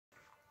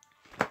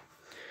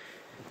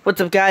What's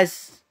up,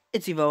 guys?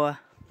 It's Evoa.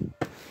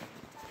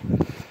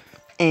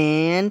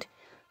 And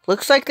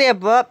looks like they have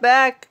brought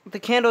back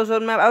the candles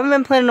roadmap. I haven't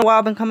been playing in a while.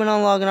 I've been coming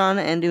on, logging on,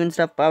 and doing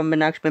stuff, but I haven't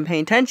actually been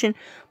paying attention.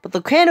 But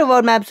the candle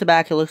roadmaps are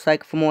back, it looks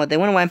like, from what they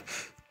went away.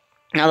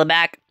 Now they're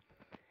back.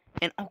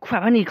 And, oh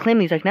crap, I need to claim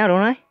these like now,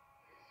 don't I?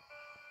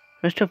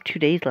 I still have 2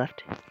 days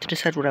left to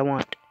decide what I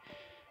want.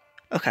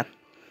 Okay.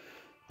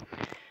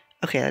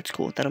 Okay, that's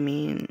cool. That'll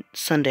mean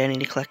Sunday I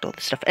need to collect all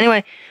this stuff.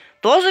 Anyway,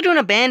 they're also doing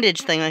a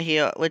bandage thing right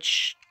here,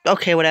 which,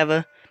 okay,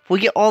 whatever. We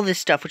get all this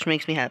stuff, which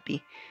makes me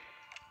happy.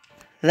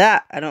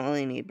 That I don't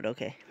really need, but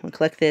okay. We'll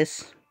collect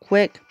this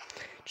quick.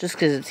 Just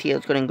because it's here,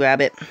 let's go ahead and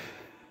grab it.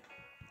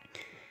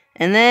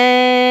 And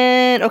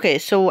then, okay,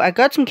 so I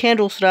got some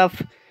candle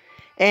stuff.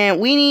 And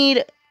we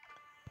need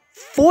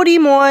 40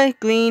 more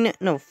green,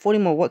 no, 40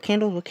 more, what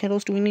candles? What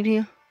candles do we need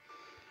here?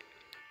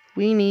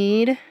 We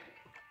need,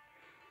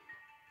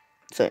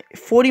 so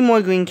 40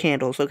 more green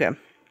candles, okay.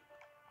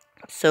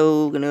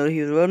 So, gonna go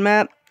to the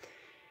roadmap.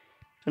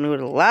 Gonna go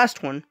to the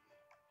last one.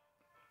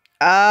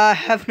 I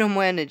have no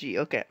more energy,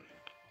 okay.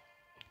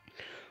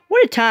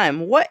 What a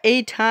time. What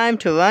a time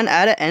to run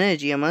out of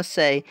energy, I must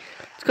say.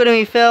 Let's go to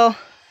refill.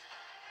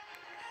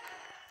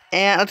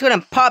 And let's go ahead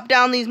and pop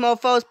down these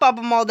mofos. Pop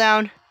them all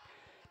down.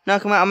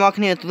 Knock them out. I'm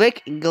walking here with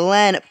Rick,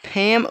 Glenn,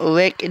 Pam,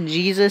 Rick,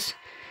 Jesus,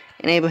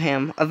 and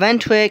Abraham.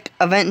 Event Rick,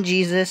 Event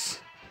Jesus.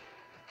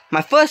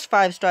 My first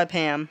 5-star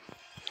Pam.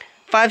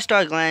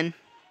 5-star Glenn.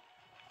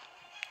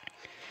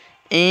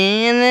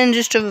 And then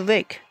just a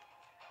Rick.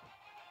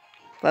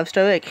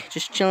 5-star Rick.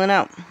 Just chilling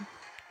out.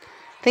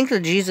 I think the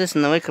Jesus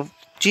and the Rick of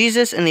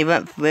Jesus and the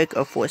Event Rick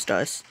are 4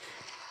 stars.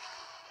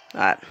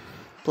 Alright.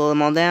 Blow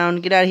them all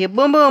down. Get out of here.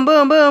 Boom, boom,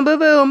 boom, boom, boom,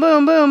 boom,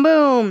 boom, boom,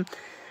 boom.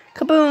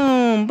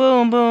 Kaboom,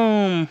 boom,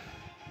 boom.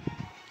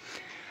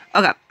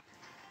 Okay.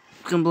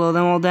 Gonna blow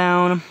them all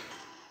down.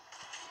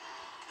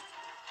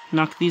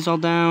 Knock these all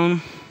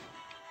down.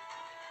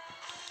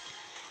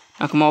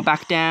 Knock them all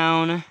back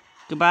down.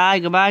 Goodbye,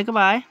 goodbye,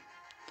 goodbye.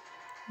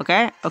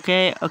 Okay,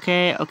 okay,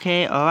 okay,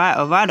 okay. Alright,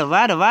 alright,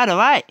 alright, alright,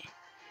 alright.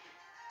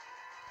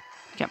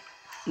 Okay.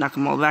 Knock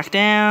them all back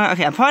down.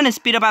 Okay, I'm probably gonna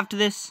speed up after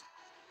this.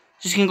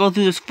 Just gonna go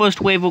through this first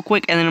wave real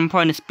quick, and then I'm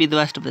probably gonna speed the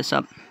rest of this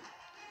up.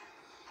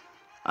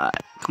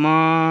 Alright, come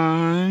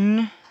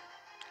on.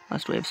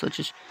 Last wave, so let's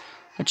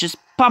just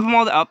pop them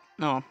all up.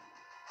 No.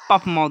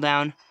 Pop them all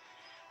down.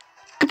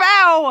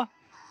 Kapow!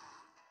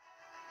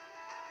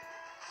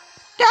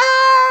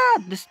 Ah!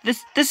 This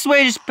is where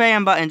you just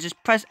spam buttons.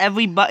 Just press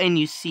every button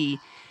you see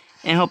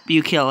and hope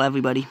you kill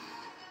everybody.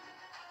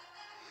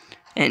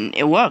 And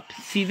it worked.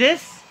 See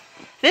this?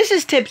 This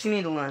is tips you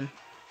need to learn.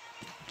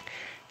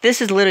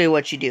 This is literally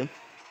what you do.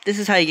 This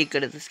is how you get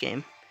good at this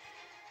game.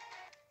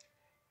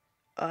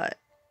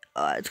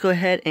 Let's go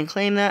ahead and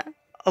claim that.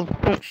 Oh,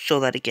 don't show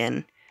that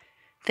again.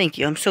 Thank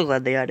you. I'm so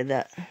glad they added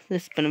that.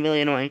 This has been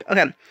really annoying.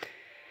 Okay.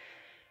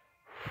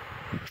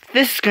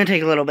 This is going to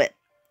take a little bit.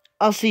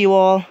 I'll see you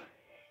all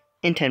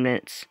in 10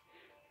 minutes.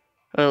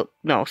 Well,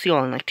 no, I'll see you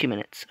all in like 2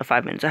 minutes or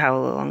 5 minutes or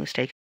however long this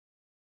takes.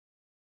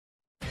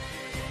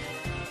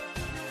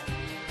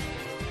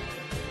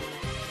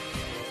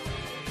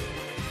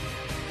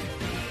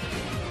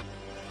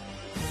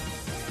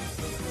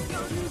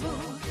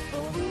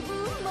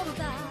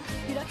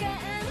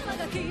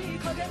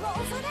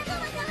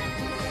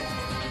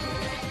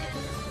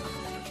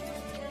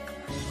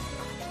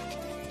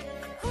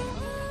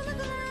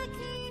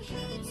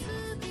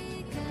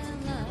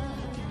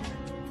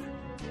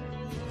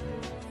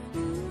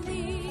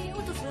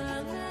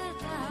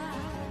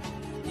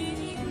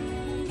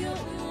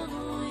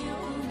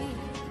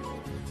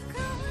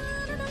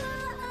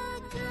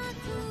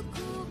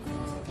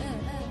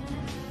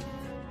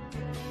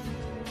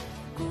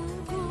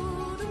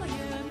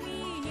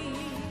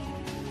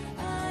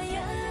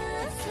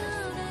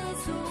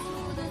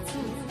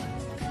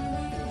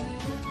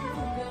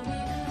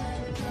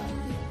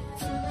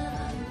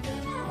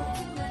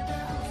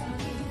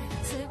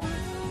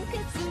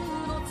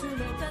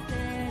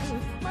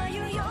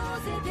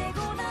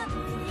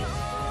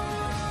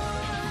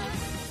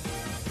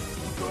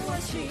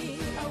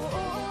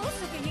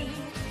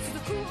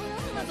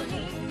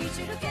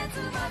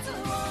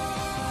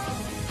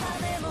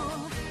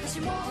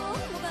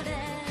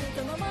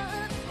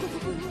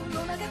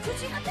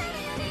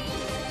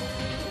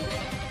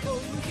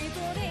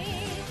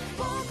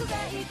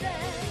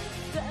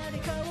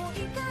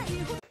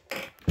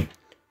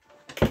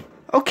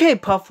 Okay,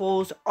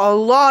 Puffles, a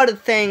lot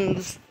of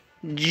things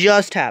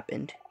just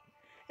happened.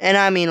 And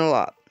I mean a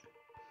lot.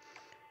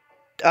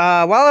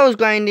 While I was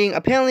grinding,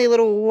 apparently a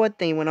little what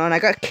thing went on. I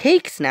got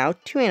cakes now.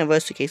 2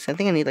 anniversary cakes. I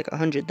think I need like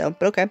 100 though.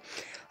 But okay.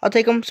 I'll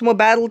take them. Some more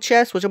battle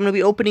chests, which I'm going to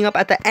be opening up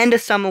at the end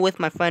of summer with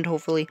my friend,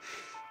 hopefully.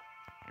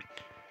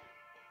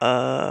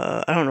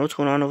 I don't know what's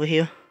going on over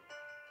here.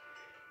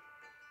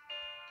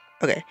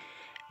 Okay.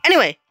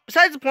 Anyway,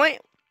 besides the point,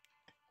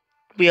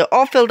 we are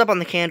all filled up on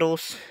the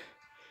candles.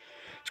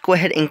 Let's go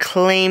ahead and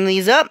claim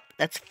these up.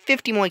 That's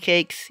 50 more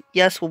cakes.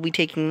 Yes, we'll be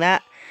taking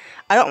that.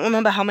 I don't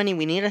remember how many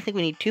we need. I think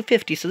we need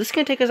 250. So this is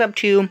going to take us up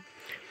to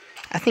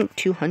I think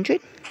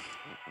 200.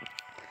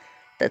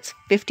 That's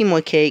 50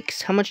 more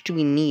cakes. How much do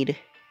we need?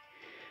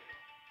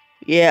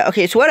 Yeah,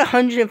 okay, so we're at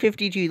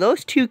 152.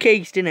 Those 2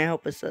 cakes didn't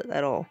help us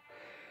at all.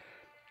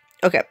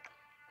 Okay.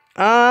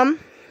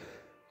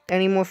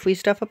 Any more free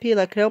stuff up here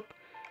that could help?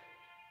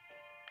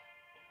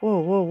 Whoa,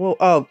 whoa, whoa.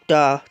 Oh,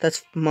 duh.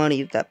 That's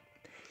money.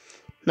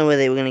 No way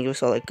they were gonna give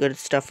us all that good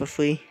stuff for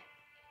free.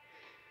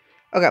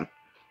 Okay.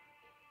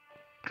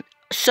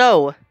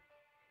 So,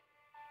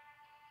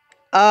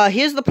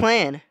 here's the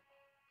plan.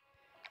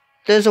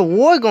 There's a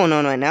war going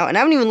on right now, and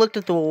I haven't even looked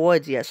at the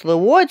rewards yet. So the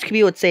rewards could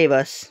be what save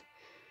us.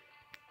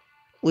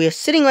 We are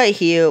sitting right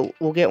here.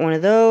 We'll get one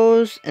of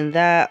those and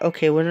that.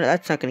 Okay,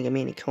 that's not gonna give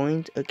me any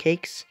coins or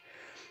cakes.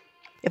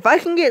 If I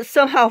can get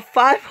somehow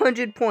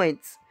 500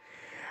 points,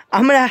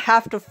 I'm gonna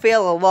have to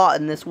fail a lot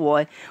in this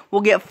war.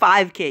 We'll get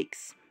 5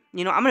 cakes.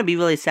 You know, I'm gonna be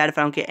really sad if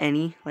I don't get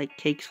any, like,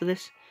 cakes for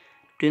this.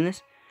 Doing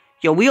this.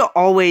 Yo, we are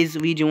always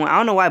region 1. I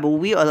don't know why, but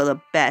we are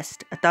the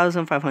best.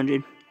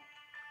 1,500.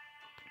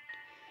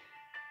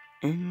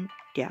 And,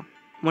 yeah.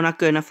 We're not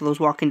good enough for those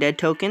Walking Dead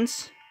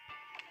tokens.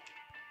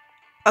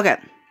 Okay.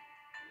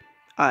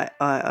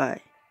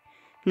 Alright.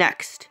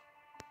 Next.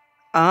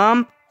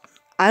 I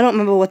don't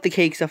remember what the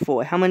cakes are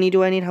for. How many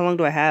do I need? How long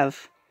do I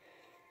have?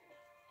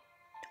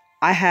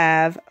 I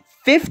have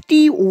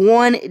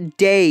 51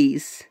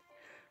 days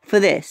for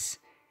this.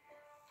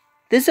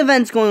 This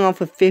event's going on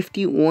for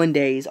 51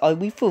 days. Are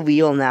we for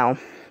real now?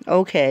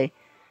 Okay.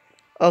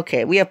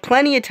 Okay, we have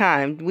plenty of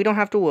time. We don't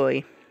have to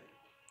worry.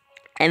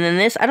 And then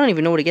this, I don't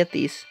even know where to get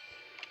these.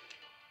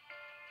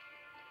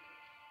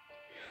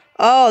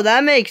 Oh,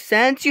 that makes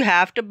sense. You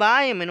have to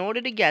buy them in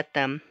order to get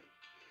them.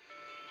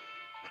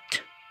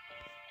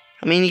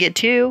 I mean, you get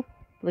 2.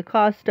 The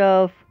cost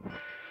of...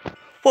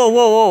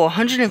 Whoa,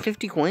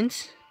 150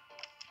 coins?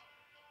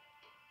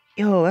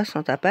 Yo, that's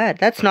not that bad.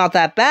 That's not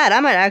that bad. I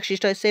might actually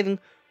start saving...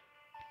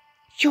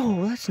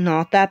 Yo, that's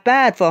not that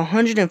bad for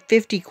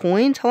 150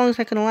 coins. How long is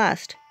that gonna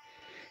last?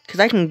 Because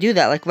I can do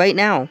that, like, right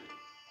now.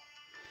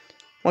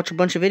 Watch a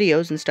bunch of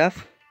videos and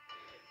stuff.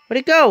 Where'd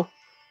it go?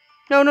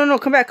 No,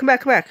 come back.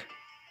 I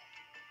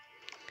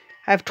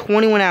have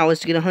 21 hours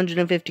to get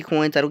 150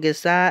 coins. That'll get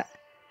us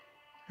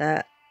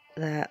that.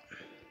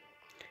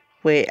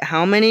 Wait,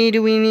 how many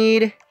do we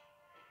need?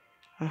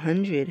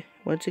 100.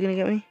 What's it gonna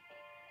get me?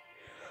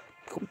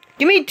 Cool.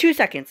 Give me 2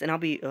 seconds, and I'll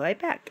be right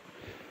back.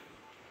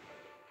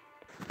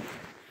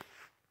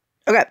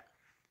 Okay,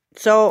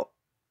 so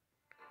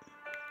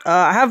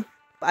I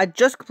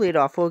just completed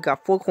off.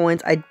 Got 4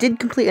 coins. I did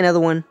complete another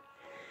one.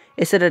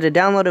 It said I had to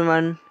download and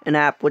run an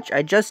app, which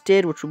I just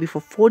did, which will be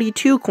for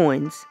 42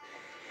 coins.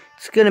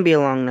 It's gonna be a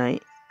long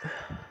night.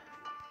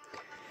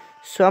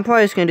 So I'm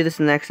probably just gonna do this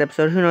in the next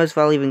episode. Who knows if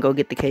I'll even go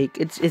get the cake.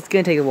 It's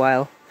gonna take a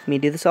while for me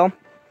to do this all.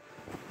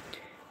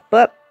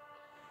 But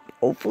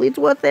hopefully it's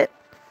worth it.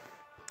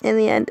 In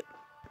the end.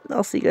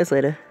 I'll see you guys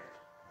later.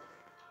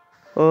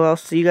 Or I'll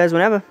see you guys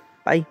whenever.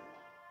 Bye.